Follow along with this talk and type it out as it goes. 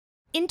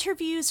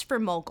Interviews for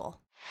Mogul.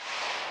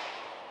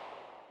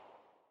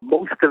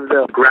 Most of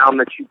the ground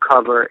that you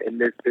cover in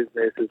this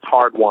business is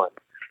hard won.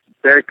 It's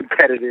very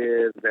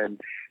competitive, and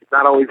it's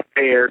not always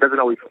fair. It doesn't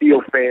always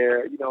feel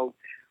fair,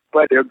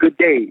 but there are good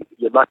days.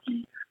 You're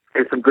lucky.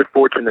 There's some good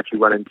fortune that you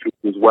run into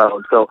as well.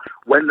 And so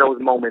when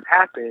those moments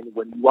happen,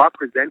 when you are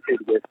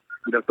presented with,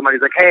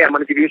 somebody's like, hey, I'm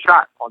going to give you a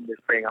shot on this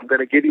thing. I'm going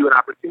to give you an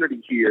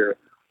opportunity here.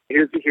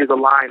 Here's a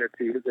line or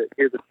two.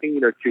 Here's a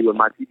scene or two in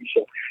my TV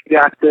show. You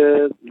have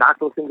to knock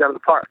those things out of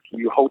the park.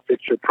 You hope that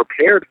you're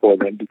prepared for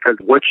them, because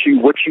what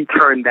you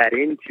turn that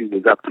into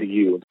is up to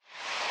you.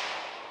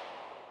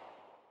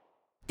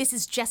 This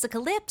is Jessica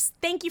Lips.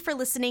 Thank you for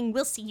listening.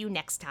 We'll see you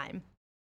next time.